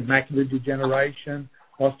 think of macular degeneration,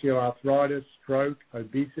 osteoarthritis, stroke,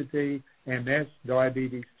 obesity, MS,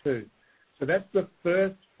 diabetes too. So that's the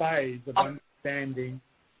first phase of understanding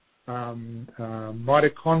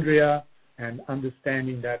mitochondria and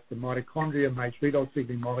understanding that the mitochondria makes redox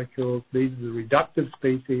signaling molecules. These are the reductive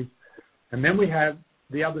species. And then we have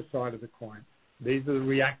the other side of the coin. These are the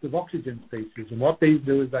reactive oxygen species. And what these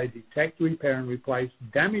do is they detect, repair, and replace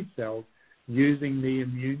damaged cells using the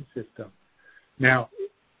immune system. Now,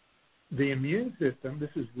 the immune system, this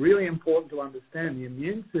is really important to understand, the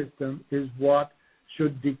immune system is what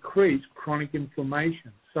should decrease chronic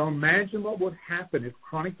inflammation. So imagine what would happen if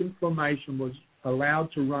chronic inflammation was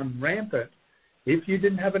allowed to run rampant if you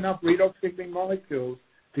didn't have enough redox signaling molecules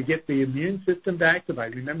to get the immune system to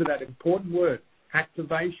activate. Remember that important word,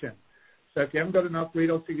 activation. So if you haven't got enough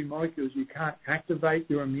redox signaling molecules, you can't activate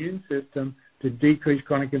your immune system to decrease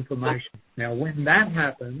chronic inflammation. Now, when that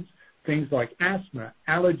happens, things like asthma,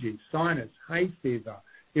 allergies, sinus, hay fever,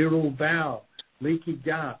 irritable bowel, leaky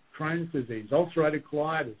gut, Crohn's disease, ulcerative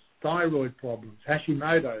colitis, thyroid problems,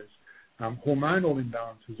 Hashimoto's, hormonal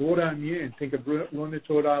imbalances, autoimmune, think of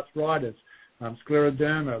rheumatoid arthritis,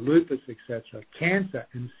 scleroderma, lupus, etc., cancer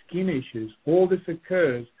and skin issues, all this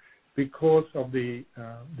occurs because of the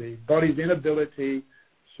body's inability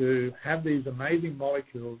to have these amazing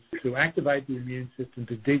molecules to activate the immune system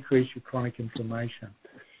to decrease your chronic inflammation.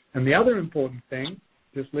 And the other important thing,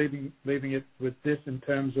 just leaving it with this in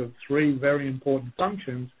terms of three very important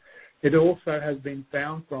functions, it also has been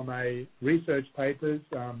found from a research papers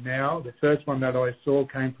now, the first one that I saw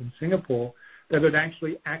came from Singapore, that it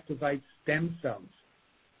actually activates stem cells,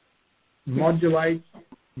 modulates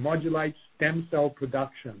stem cell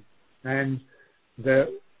production. And a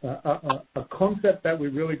concept that we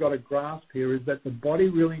really got to grasp here is that the body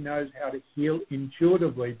really knows how to heal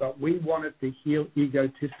intuitively, but we want it to heal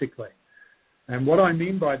egotistically. And what I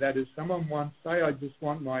mean by that is someone once say, I just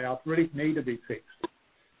want my arthritic knee to be fixed.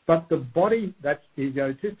 But the body, that's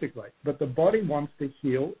egotistically, but the body wants to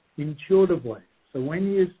heal intuitively. So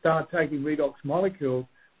when you start taking redox molecules,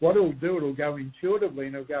 what it'll do, it'll go intuitively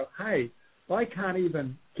and it'll go, hey, I can't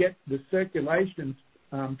even get the circulation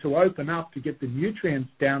to open up to get the nutrients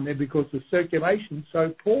down there because the circulation's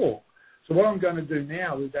so poor. So what I'm going to do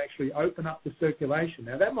now is actually open up the circulation.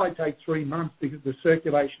 Now, that might take 3 months because the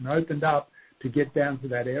circulation opened up to get down to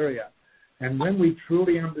that area. And when we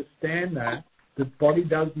truly understand that, the body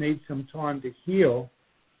does need some time to heal,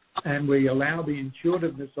 and we allow the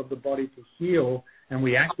intuitiveness of the body to heal, and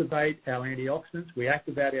we activate our antioxidants, we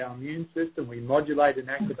activate our immune system, we modulate and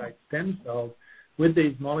activate stem cells with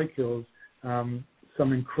these molecules,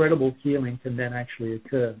 some incredible healing can then actually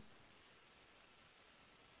occur.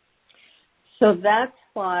 So that's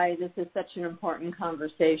why this is such an important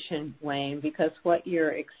conversation, Wayne, because what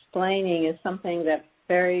you're explaining is something that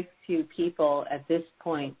very few people at this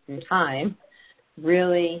point in time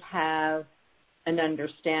really have an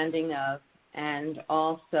understanding of, and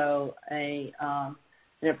also an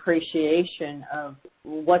appreciation of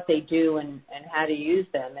what they do and how to use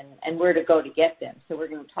them and where to go to get them. So we're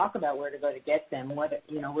going to talk about where to go to get them,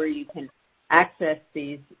 where you can access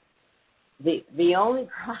these. The only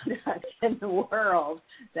product in the world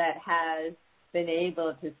that has been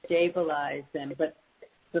able to stabilize them. But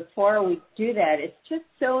before we do that, it's just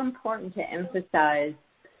so important to emphasize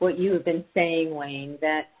what you have been saying, Wayne,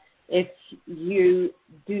 that if you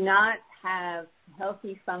do not have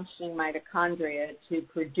healthy functioning mitochondria to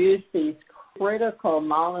produce these critical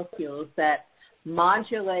molecules that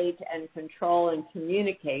modulate and control and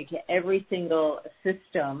communicate to every single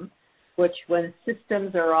system, which when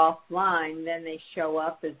systems are offline, then they show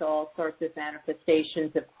up as all sorts of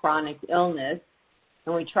manifestations of chronic illness.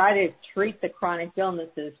 And we try to treat the chronic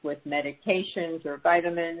illnesses with medications or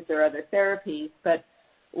vitamins or other therapies, but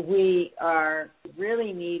we are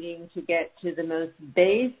really needing to get to the most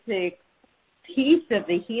basic piece of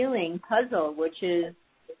the healing puzzle, which is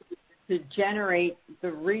to generate the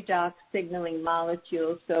redox signaling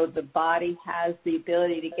molecules so the body has the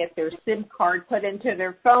ability to get their SIM card put into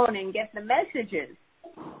their phone and get the messages.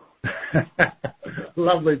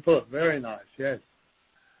 Lovely put. Very nice. Yes.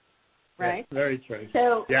 Right. Yes, very true.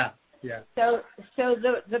 So yeah. So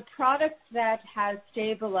the product that has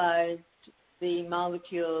stabilized the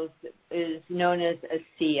molecules is known as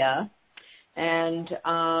Asea, and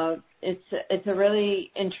it's a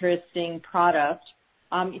really interesting product.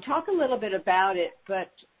 You talk a little bit about it,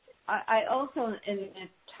 but I also, in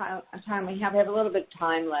the time we have a little bit of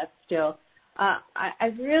time left still,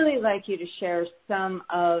 I'd really like you to share some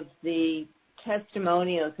of the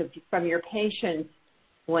testimonials from your patients,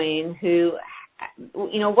 Wayne, who,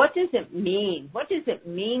 what does it mean? What does it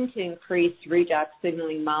mean to increase redox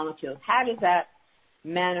signaling molecules? How does that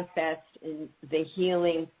manifest in the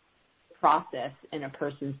healing process in a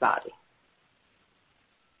person's body?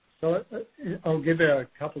 So I'll give a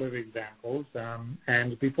couple of examples.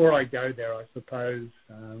 And before I go there, I suppose,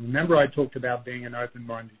 remember I talked about being an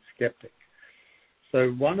open-minded skeptic.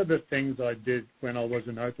 So one of the things I did when I was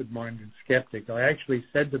an open-minded skeptic, I actually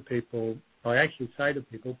say to people,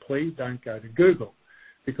 please don't go to Google.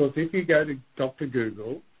 Because if you go to Dr.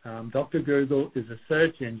 Google is a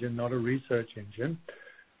search engine, not a research engine.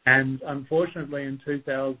 And unfortunately, in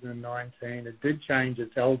 2019, it did change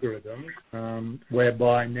its algorithm,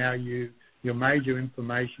 whereby now your major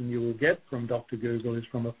information you will get from Dr. Google is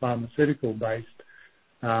from a pharmaceutical base.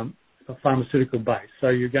 So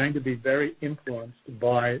you're going to be very influenced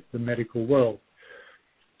by the medical world.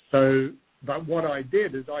 But what I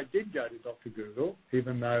did is I did go to Dr. Google,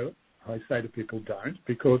 even though I say to people don't,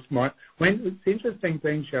 because it's interesting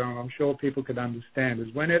thing, Sharon, I'm sure people could understand,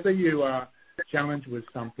 is whenever you are challenged with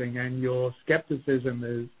something and your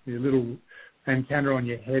skepticism, your little antenna on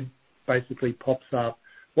your head basically pops up,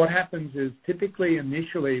 what happens is typically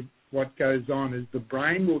initially what goes on is the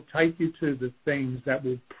brain will take you to the things that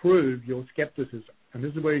will prove your skepticism. And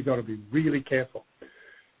this is where you've got to be really careful.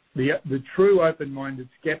 The true open-minded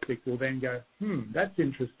skeptic will then go, that's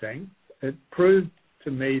interesting. It proved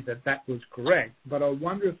to me that was correct, but I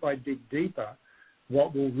wonder if I dig deeper,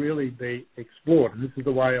 what will really be explored. And this is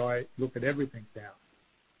the way I look at everything now.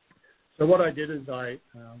 So what I did is I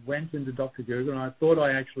went into Dr. Google, and I thought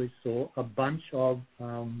I actually saw a bunch of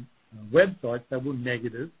websites that were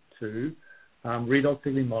negative to redox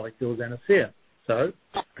healing molecules and Asea. So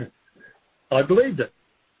I believed it.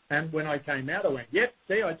 And when I came out, I went, yep,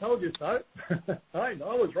 see, I told you so. I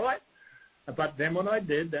was right. But then what I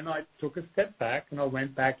did, then I took a step back and I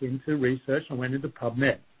went back into research. I went into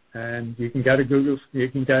PubMed. And you can go to Google, you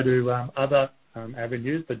can go to other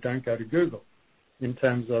avenues, but don't go to Google in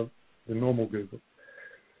terms of the normal Google.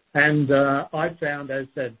 And I found, as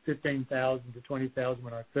I said, 15,000 to 20,000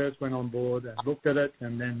 when I first went on board and looked at it,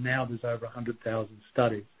 and then now there's over 100,000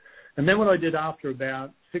 studies. And then what I did after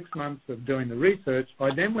about 6 months of doing the research, I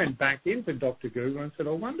then went back into Dr. Google and said,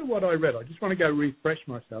 I wonder what I read. I just want to go refresh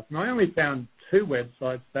myself. And I only found 2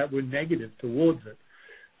 websites that were negative towards it.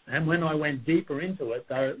 And when I went deeper into it,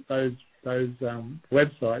 those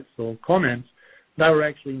websites or comments, they were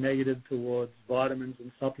actually negative towards vitamins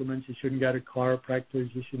and supplements. You shouldn't go to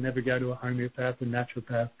chiropractors. You should never go to a homeopath and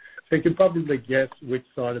naturopath. So you can probably guess which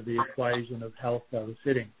side of the equation of health they were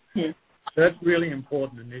sitting. Yeah. So that's really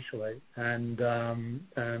important initially. And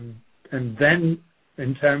then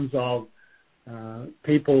in terms of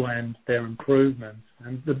people and their improvements,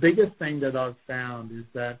 and the biggest thing that I've found is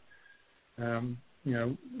that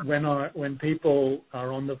when people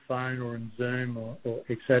are on the phone or in Zoom or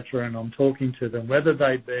et cetera, and I'm talking to them, whether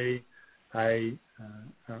they be a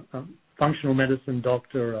functional medicine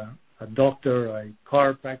doctor, a doctor, a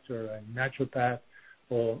chiropractor, a naturopath,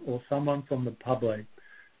 or someone from the public,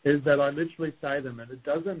 is that I literally say to them, and it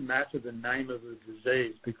doesn't matter the name of the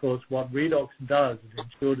disease, because what Redox does is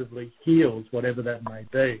intuitively heals whatever that may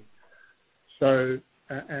be. So,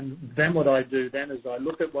 and then what I do then is I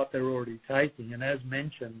look at what they're already taking. And as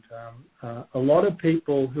mentioned, a lot of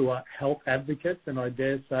people who are health advocates, and I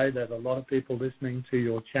dare say that a lot of people listening to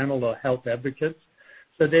your channel are health advocates,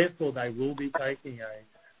 so therefore they will be taking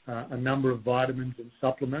a number of vitamins and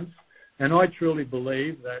supplements. And I truly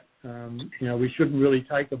believe that, we shouldn't really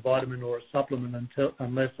take a vitamin or a supplement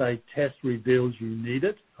unless a test reveals you need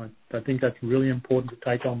it. I think that's really important to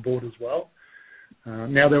take on board as well.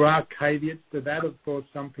 Now, there are caveats to that. Of course,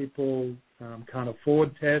 some people can't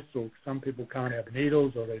afford tests, or some people can't have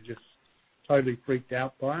needles, or they're just totally freaked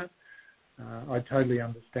out by it. I totally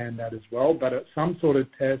understand that as well. But some sort of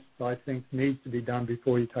test, I think, needs to be done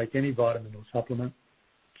before you take any vitamin or supplement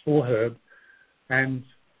or herb. And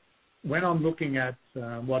when I'm looking at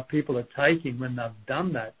what people are taking when they've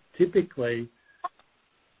done that, typically,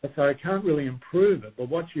 so I can't really improve it, but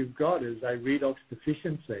what you've got is a redox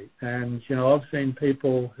deficiency. And, I've seen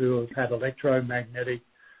people who have had electromagnetic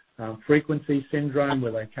frequency syndrome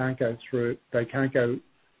where they can't go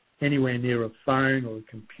anywhere near a phone or a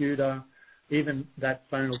computer, even that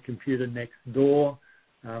phone or computer next door.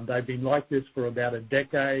 They've been like this for about a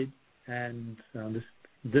decade, and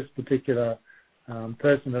this particular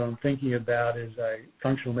person that I'm thinking about is a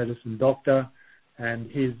functional medicine doctor, and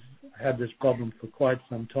he's had this problem for quite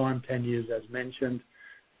some time, 10 years as mentioned.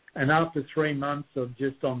 And after 3 months of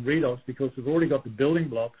just on Redox, because we've already got the building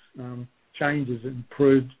blocks, change has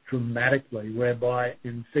improved dramatically, whereby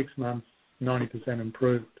in 6 months, 90%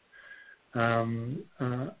 improved.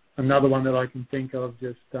 Another one that I can think of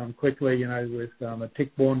just quickly, with a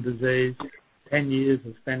tick-borne disease, 10 years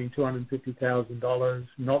of spending $250,000,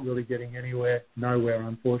 not really getting nowhere,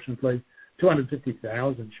 unfortunately.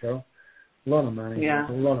 $250,000, Cheryl. A lot of money. Yeah.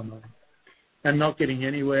 A lot of money. and not getting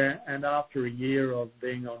anywhere. And after a year of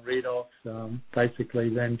being on Redox, basically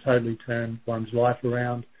then totally turned one's life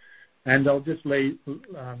around. And I'll just leave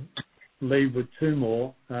with two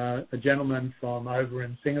more. A gentleman from over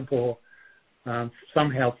in Singapore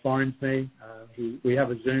somehow finds me. We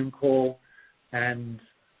have a Zoom call, and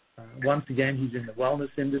once again, he's in the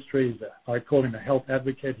wellness industry. I call him a health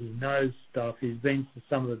advocate. He knows stuff. He's been to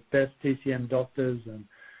some of the best TCM doctors and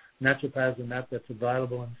naturopaths and that's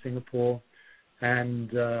available in Singapore.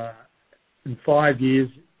 And in 4 years,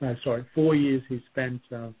 he spent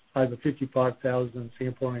over 55,000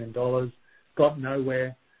 Singaporean dollars, got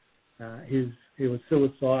nowhere. He was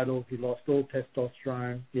suicidal. He lost all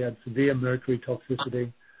testosterone. He had severe mercury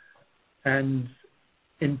toxicity. And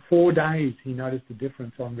in 4 days, he noticed a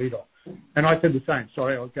difference on Redox. And I said the same.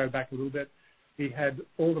 Sorry, I'll go back a little bit. He had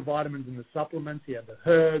all the vitamins and the supplements. He had the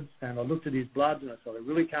herbs. And I looked at his blood and I said, I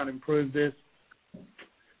really can't improve this.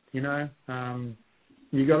 You got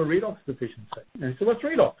a Redox deficiency. And he said, what's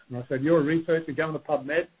Redox? And I said, you're a researcher. Go on the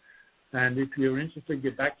PubMed. And if you're interested,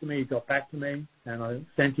 get back to me. He got back to me. And I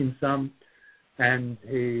sent him some. And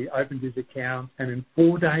he opened his account. And in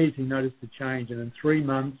 4 days, he noticed a change. And in 3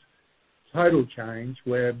 months, total change,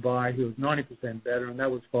 whereby he was 90% better, and that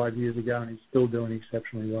was 5 years ago, and he's still doing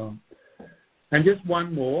exceptionally well. And just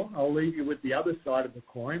one more, I'll leave you with the other side of the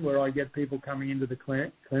coin, where I get people coming into the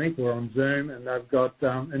clinic or on Zoom, and they've got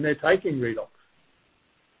and they're taking Redox,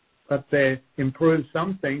 but they've improved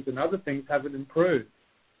some things, and other things haven't improved.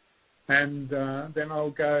 And then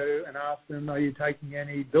I'll go and ask them, are you taking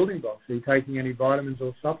any building blocks? Are you taking any vitamins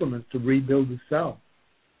or supplements to rebuild the cell?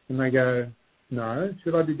 And they go, no,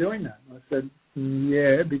 should I be doing that? I said,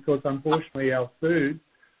 yeah, because unfortunately our food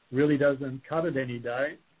really doesn't cut it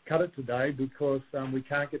today because we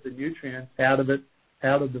can't get the nutrients out of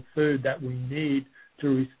the food that we need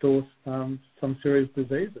to restore some serious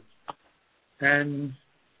diseases. And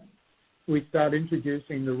we start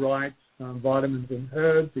introducing the right vitamins and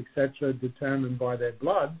herbs, etc., determined by their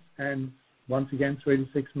blood. And once again, 3 to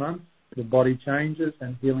 6 months, the body changes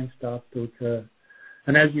and healing starts to occur.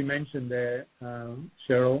 And as you mentioned there,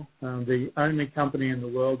 Cheryl, the only company in the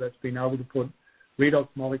world that's been able to put Redox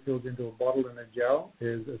molecules into a bottle and a gel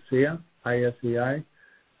is Asea, ASEA.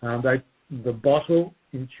 The bottle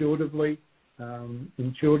intuitively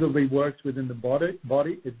works within the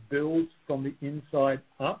body. It builds from the inside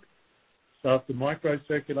up. So if the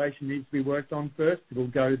microcirculation needs to be worked on first, it will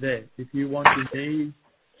go there. If you want your knees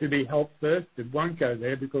to be helped first, it won't go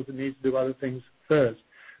there because it needs to do other things first.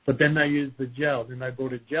 But then they use the gel. Then they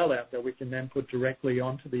brought a gel out that we can then put directly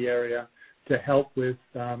onto the area to help with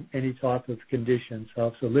any type of condition. So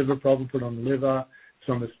if it's a liver problem, put on the liver. If it's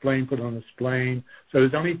on the spleen, put on the spleen. So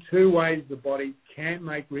there's only 2 ways the body can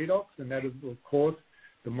make Redox, and that is, of course,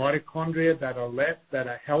 the mitochondria that are left, that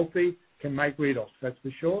are healthy, can make Redox, that's for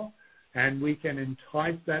sure. And we can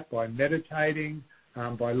entice that by meditating,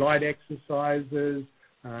 by light exercises,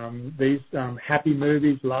 these happy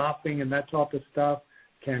movies, laughing and that type of stuff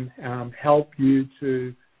can help you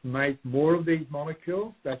to make more of these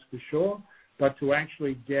molecules, that's for sure, but to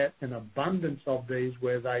actually get an abundance of these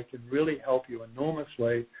where they can really help you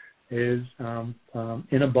enormously is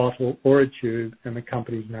in a bottle or a tube, and the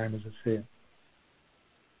company's name is Asea.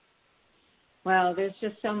 Well, there's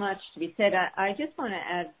just so much to be said. I just want to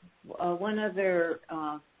add one other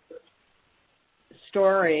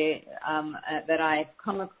story that I've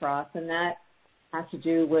come across, and that has to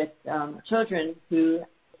do with children who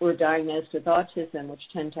were diagnosed with autism, which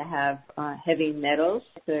tend to have heavy metals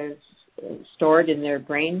stored in their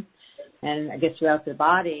brain and I guess throughout their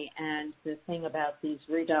body. And the thing about these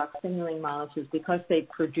redox signaling molecules, because they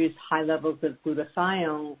produce high levels of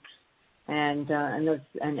glutathione and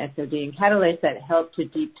SOD and catalase that help to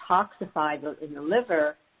detoxify in the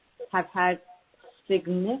liver, have had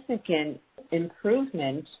significant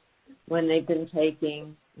improvement when they've been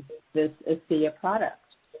taking this Asea product.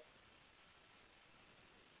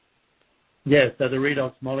 Yes, so the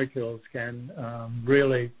redox molecules can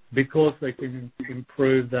really, because they can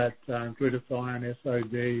improve that glutathione,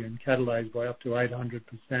 SOD, and catalase by up to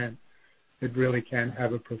 800%, it really can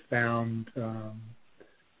have a profound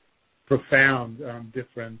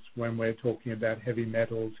difference when we're talking about heavy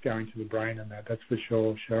metals going to the brain and that's for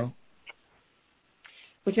sure, Cheryl.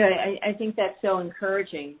 Which I think that's so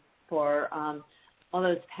encouraging for all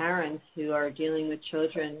those parents who are dealing with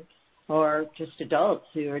children or just adults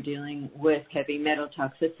who are dealing with heavy metal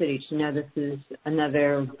toxicity, to know this is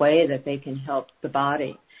another way that they can help the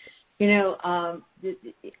body. You know,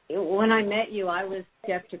 when I met you, I was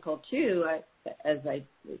skeptical too,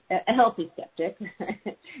 a healthy skeptic,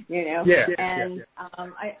 you know. Yeah, and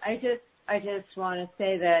yeah. I just want to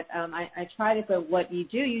say that I tried it, but what you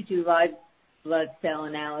do live blood cell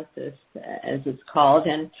analysis, as it's called,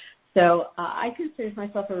 and so I consider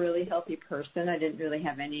myself a really healthy person. I didn't really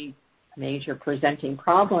have any major presenting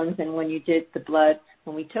problems, and when you did the blood,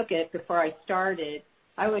 when we took it, before I started,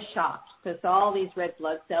 I was shocked because all these red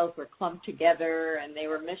blood cells were clumped together and they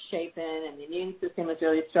were misshapen and the immune system was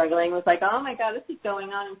really struggling. It was like, oh my God, this is going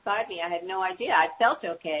on inside me. I had no idea. I felt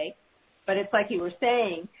okay, but it's like you were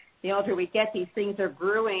saying, the older we get, these things are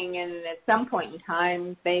brewing, and at some point in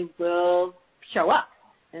time, they will show up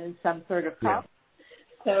in some sort of problem. Yeah.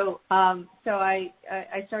 So I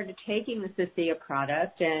started taking the Asea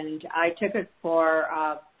product, and I took it for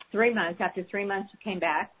 3 months. After 3 months, I came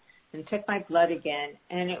back and took my blood again,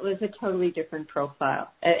 and it was a totally different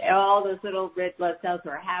profile. All those little red blood cells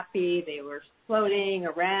were happy. They were floating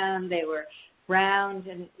around. They were round,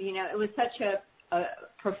 and, you know, it was such a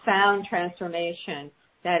profound transformation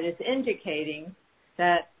that is indicating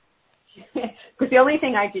that, because the only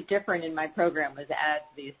thing I did different in my program was add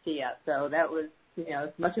the Asea, so that was, you know,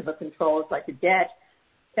 as much of a control as I could get,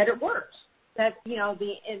 that it worked. That, you know,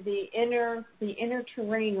 the inner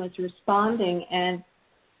terrain was responding and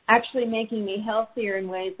actually making me healthier in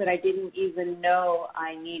ways that I didn't even know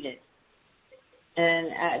I needed.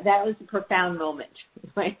 And that was a profound moment,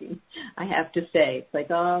 I have to say. It's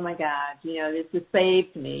like, oh my God, you know, this has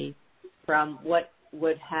saved me from what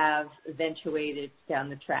would have eventuated down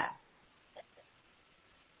the track.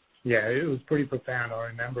 Yeah, it was pretty profound. I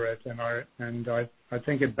remember it, and I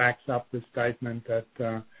think it backs up the statement that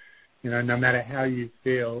you know, no matter how you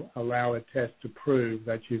feel, allow a test to prove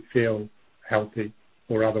that you feel healthy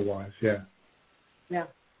or otherwise. Yeah. Yeah.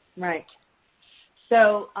 Right.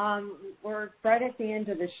 So we're right at the end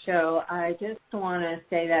of the show. I just want to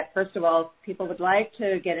say that, first of all, if people would like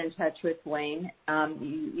to get in touch with Wayne,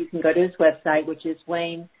 you can go to his website, which is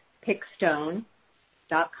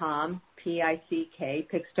WaynePickstone.com, P-I-C-K,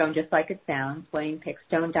 Pickstone, just like it sounds,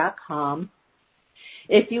 WaynePickstone.com.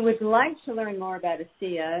 If you would like to learn more about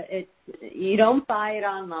Asea, you don't buy it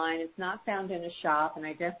online. It's not found in a shop, and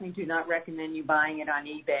I definitely do not recommend you buying it on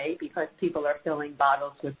eBay because people are filling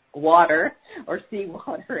bottles with water or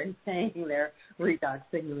seawater and saying they're redox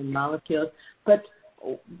signaling molecules. But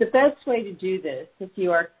the best way to do this, if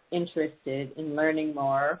you are interested in learning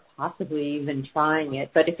more, possibly even trying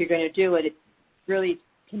it, but if you're going to do it, it's really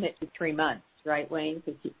commit to 3 months, right, Wayne?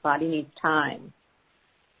 Because your body needs time.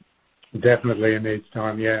 Definitely it needs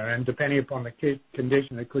time, yeah. And depending upon the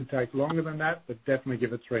condition, it could take longer than that, but definitely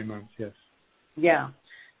give it 3 months, yes. Yeah.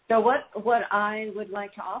 So what I would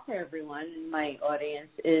like to offer everyone in my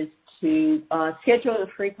audience is to schedule a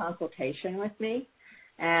free consultation with me.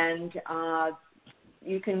 And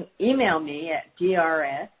you can email me at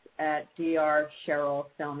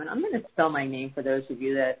drs@drcherylselman. I'm going to spell my name for those of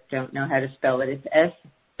you that don't know how to spell it. It's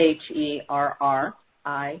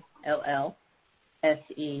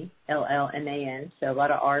SHERRILLSELLMAN, so a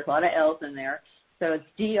lot of R's, a lot of L's in there. So it's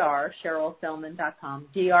drcherylselman.com,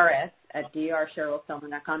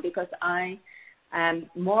 drs@drcherylselman.com, because I am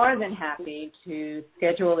more than happy to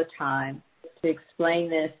schedule a time to explain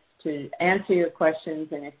this, to answer your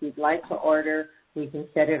questions, and if you'd like to order, we can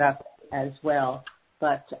set it up as well.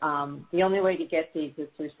 But the only way to get these is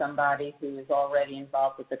through somebody who is already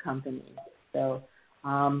involved with the company. So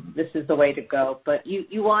this is the way to go. But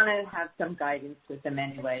you want to have some guidance with them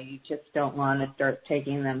anyway. You just don't want to start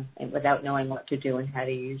taking them without knowing what to do and how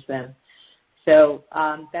to use them. So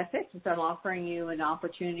that's it. So I'm offering you an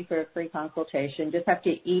opportunity for a free consultation. Just have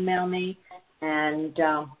to email me, and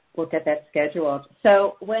we'll get that scheduled.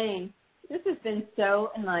 So, Wayne, this has been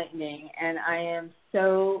so enlightening, and I am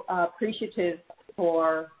so appreciative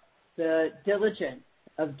for the diligence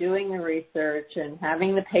of doing the research and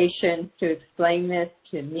having the patience to explain this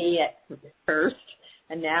to me at first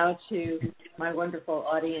and now to my wonderful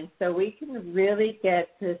audience, so we can really get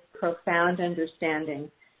this profound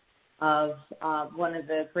understanding of one of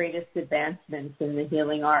the greatest advancements in the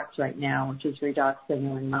healing arts right now, which is redox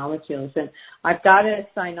signaling molecules. And I've got to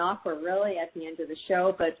sign off. We're really at the end of the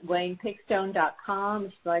show, but WaynePickstone.com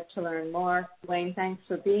if you'd like to learn more. Wayne, thanks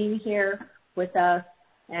for being here with us.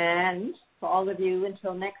 And for all of you,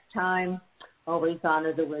 until next time, always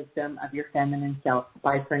honor the wisdom of your feminine self.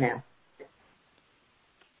 Bye for now.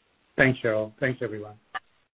 Thanks, Cheryl. Thanks, everyone.